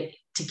know,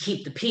 to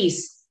keep the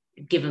peace,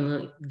 give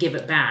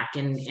it back.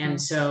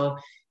 And so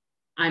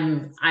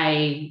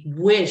I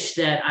wish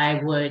that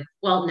I would,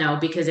 well, no,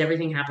 because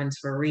everything happens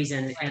for a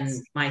reason. Right. And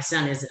my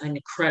son is an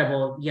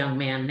incredible young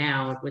man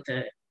now with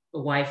a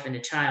wife and a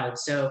child.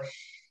 So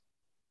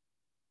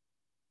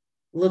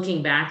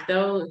looking back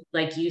though,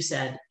 like you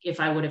said, if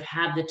I would have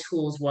had the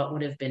tools, what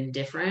would have been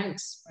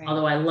different? Right.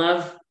 Although I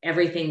love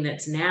everything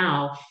that's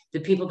now,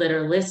 the people that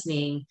are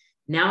listening,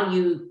 now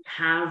you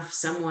have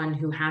someone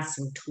who has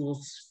some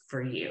tools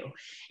for you.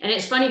 And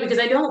it's funny because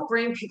I don't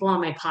bring people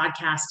on my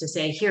podcast to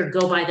say, here,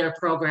 go buy their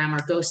program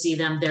or go see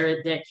them.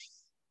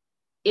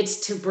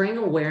 It's to bring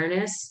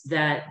awareness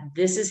that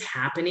this is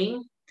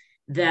happening,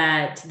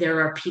 that there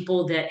are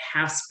people that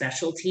have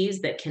specialties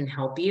that can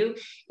help you.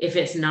 If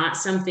it's not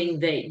something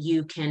that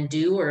you can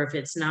do, or if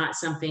it's not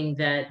something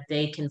that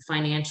they can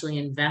financially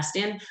invest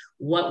in,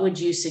 what would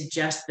you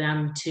suggest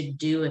them to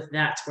do if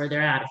that's where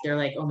they're at? If they're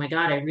like, oh my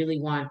God, I really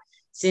want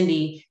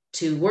Cindy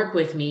to work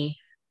with me,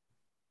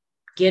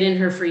 get in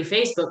her free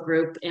Facebook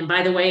group. And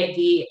by the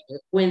way,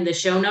 when the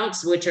show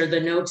notes, which are the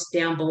notes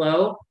down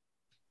below,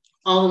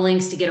 all the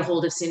links to get a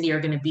hold of Cindy are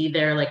going to be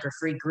there, like her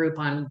free group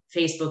on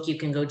Facebook. You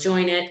can go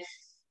join it.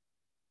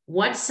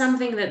 What's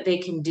something that they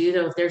can do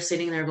though if they're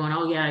sitting there going,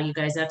 oh yeah, you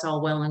guys, that's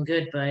all well and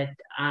good, but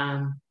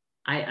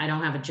I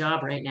don't have a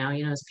job right now.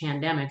 You know, it's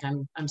pandemic.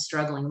 I'm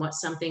struggling.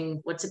 What's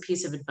a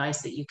piece of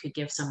advice that you could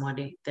give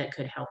somebody that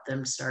could help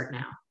them start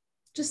now?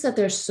 Just that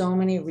there's so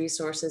many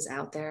resources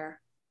out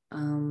there.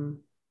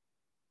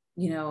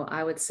 You know,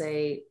 I would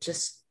say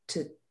just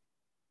to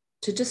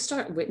just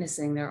start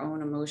witnessing their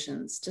own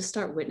emotions, just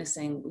start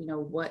witnessing, you know,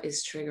 what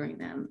is triggering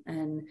them.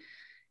 And,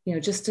 you know,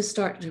 just to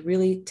start to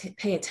really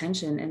pay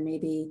attention and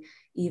maybe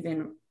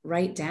even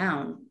write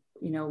down,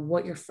 you know,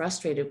 what you're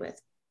frustrated with.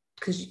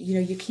 Because, you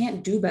know, you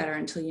can't do better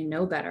until you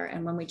know better.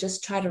 And when we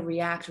just try to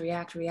react,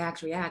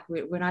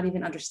 we're not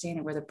even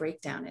understanding where the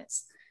breakdown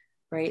is,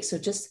 right? So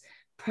just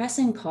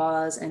pressing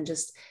pause and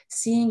just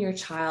seeing your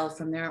child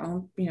from their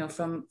own, you know,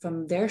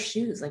 from their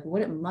shoes, like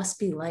what it must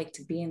be like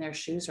to be in their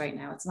shoes right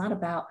now. It's not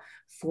about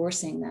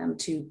forcing them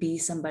to be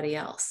somebody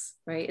else,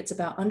 right? It's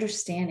about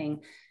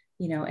understanding,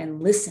 you know,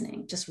 and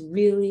listening, just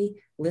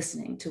really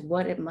listening to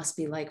what it must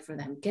be like for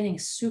them, getting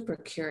super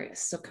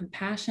curious. So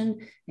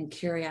compassion and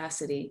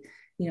curiosity,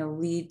 you know,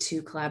 lead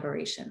to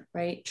collaboration,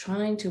 right?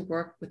 Trying to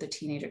work with a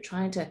teenager,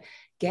 trying to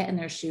get in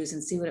their shoes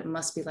and see what it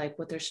must be like,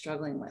 what they're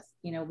struggling with,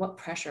 you know, what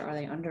pressure are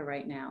they under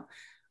right now?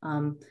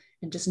 And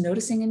just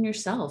noticing in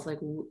yourself, like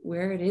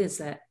where it is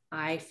that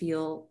I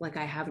feel like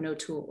I have no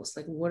tools,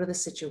 like what are the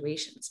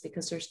situations?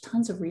 Because there's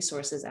tons of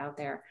resources out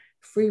there,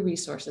 free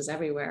resources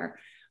everywhere,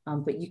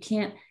 but you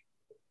can't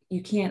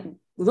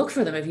look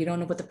for them if you don't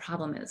know what the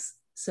problem is.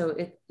 So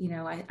it, you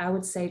know, I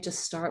would say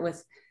just start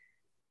with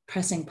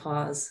pressing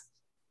pause,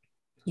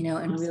 you know,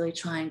 and really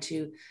trying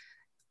to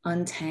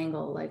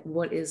untangle like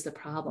what is the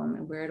problem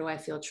and where do I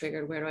feel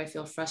triggered, where do I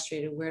feel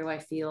frustrated, where do I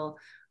feel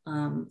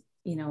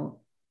you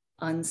know,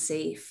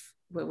 unsafe,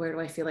 where do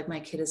I feel like my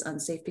kid is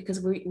unsafe,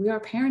 because we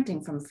are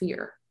parenting from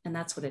fear, and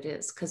that's what it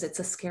is, because it's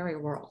a scary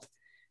world,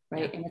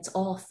 right? Yeah. And it's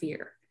all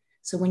fear.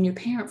 So when you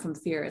parent from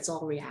fear, it's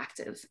all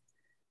reactive.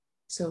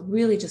 So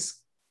really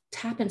just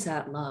tap into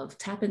that love,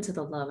 tap into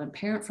the love and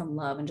parent from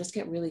love, and just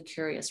get really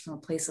curious from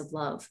a place of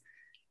love.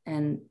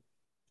 And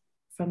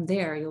from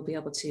there, you'll be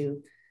able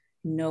to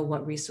know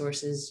what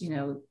resources, you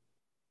know,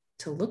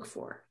 to look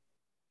for.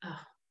 Oh,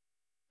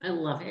 I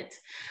love it.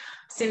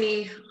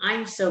 Cindy,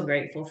 I'm so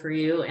grateful for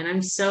you. And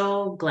I'm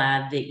so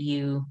glad that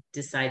you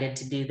decided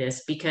to do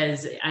this,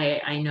 because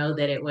I know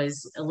that it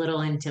was a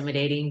little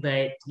intimidating,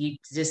 but you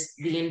just,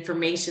 the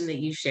information that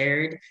you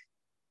shared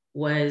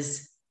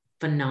was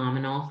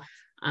phenomenal.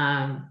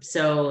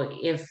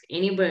 If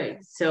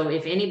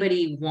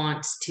anybody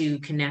wants to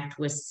connect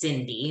with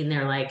Cindy and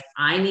they're like,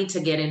 I need to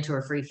get into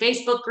a free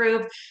Facebook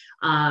group.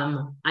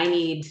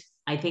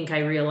 I think I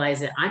realize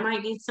that I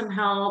might need some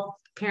help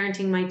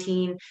parenting my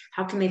teen.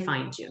 How can they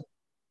find you?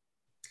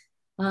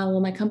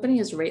 Well, my company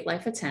is Rate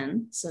Life a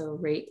 10. So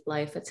Rate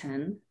Life a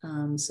 10.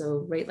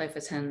 So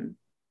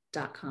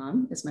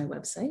ratelifea10.com is my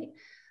website.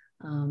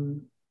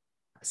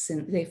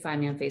 They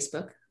find me on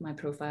Facebook, my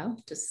profile,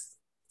 just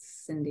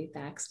Cindy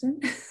Thaxton.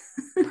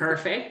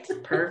 Perfect.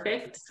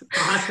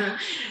 Awesome.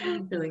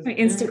 Really My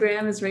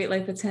Instagram is Rate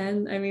Life a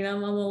 10. I mean,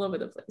 I'm all over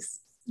the place.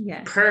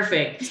 Yeah.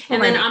 Perfect.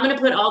 And then I'm going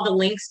to put all the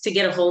links to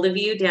get a hold of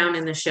you down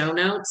in the show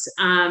notes.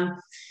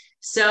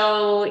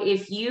 So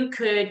if you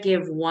could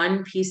give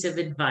one piece of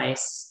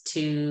advice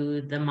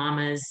to the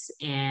mamas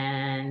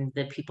and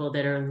the people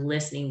that are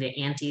listening, the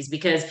aunties,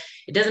 because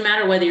it doesn't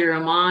matter whether you're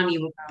a mom,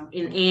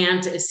 an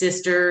aunt, a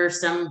sister,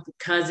 some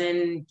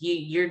cousin,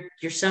 you're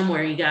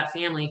somewhere, you got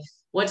family.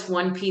 What's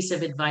one piece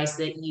of advice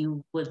that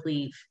you would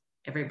leave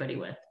everybody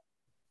with?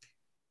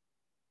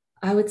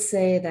 I would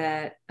say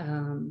that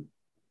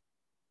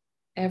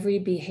every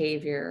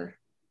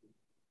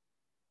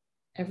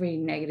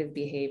negative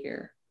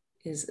behavior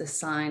is a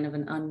sign of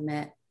an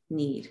unmet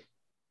need.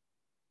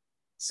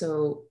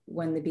 So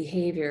when the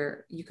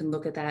behavior, you can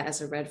look at that as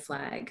a red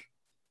flag,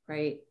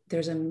 right?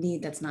 There's a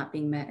need that's not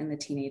being met in the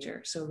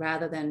teenager. So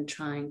rather than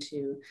trying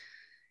to,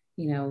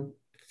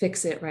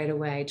 fix it right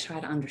away, try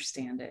to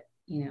understand it,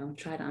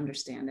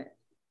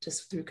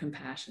 just through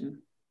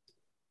compassion.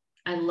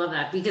 I love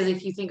that, because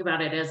if you think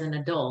about it as an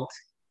adult,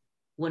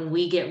 when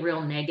we get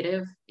real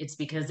negative, it's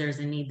because there's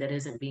a need that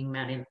isn't being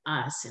met in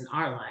us, in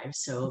our lives.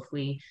 So if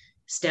we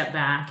step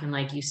back and,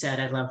 like you said,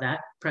 I love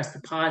that, press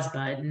the pause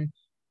button,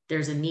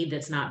 there's a need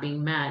that's not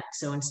being met.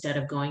 So instead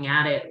of going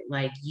at it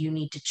like you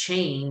need to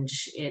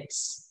change,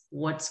 it's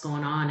what's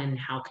going on and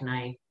how can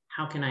I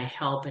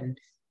help, and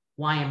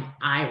why am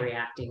I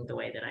reacting the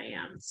way that I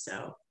am?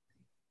 So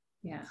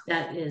yeah,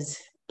 that is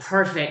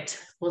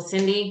perfect. Well,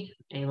 Cindy,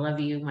 I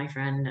love you, my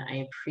friend.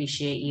 I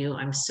appreciate you.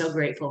 I'm so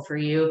grateful for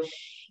you.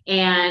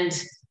 And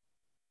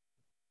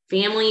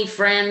family,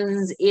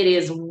 friends, it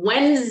is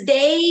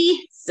Wednesday,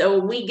 so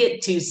we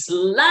get to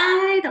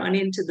slide on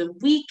into the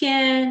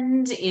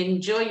weekend.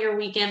 Enjoy your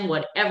weekend,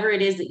 whatever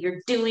it is that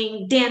you're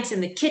doing. Dance in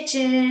the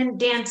kitchen,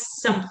 dance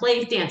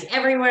someplace, dance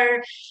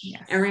everywhere.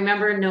 Yes. And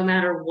remember, no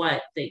matter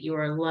what, that you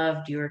are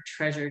loved, you are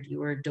treasured,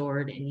 you are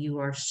adored, and you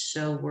are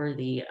so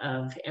worthy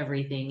of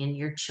everything. And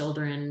your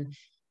children,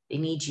 they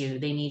need you.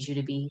 They need you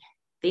to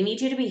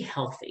be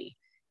healthy,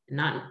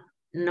 not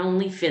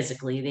only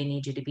physically, they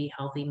need you to be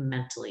healthy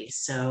mentally.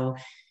 So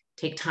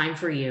take time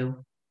for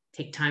you,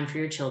 take time for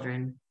your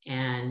children,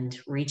 and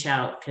reach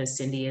out, because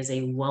Cindy is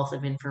a wealth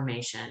of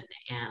information.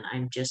 And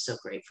I'm just so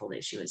grateful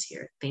that she was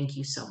here. Thank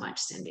you so much,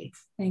 Cindy.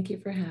 Thank you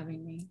for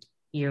having me.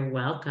 You're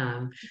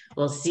welcome.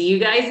 We'll see you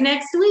guys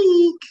next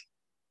week.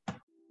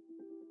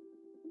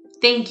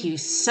 Thank you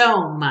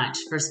so much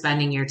for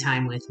spending your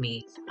time with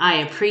me. I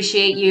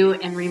appreciate you,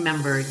 and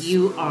remember,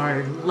 you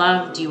are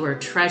loved, you are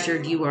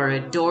treasured, you are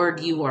adored,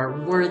 you are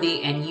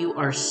worthy, and you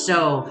are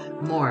so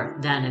more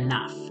than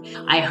enough.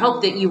 I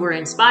hope that you were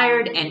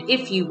inspired, and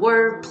if you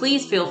were,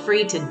 please feel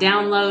free to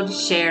download,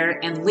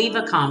 share, and leave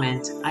a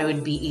comment. I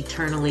would be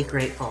eternally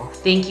grateful.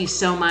 Thank you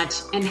so much,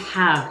 and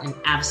have an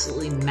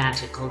absolutely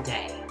magical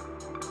day.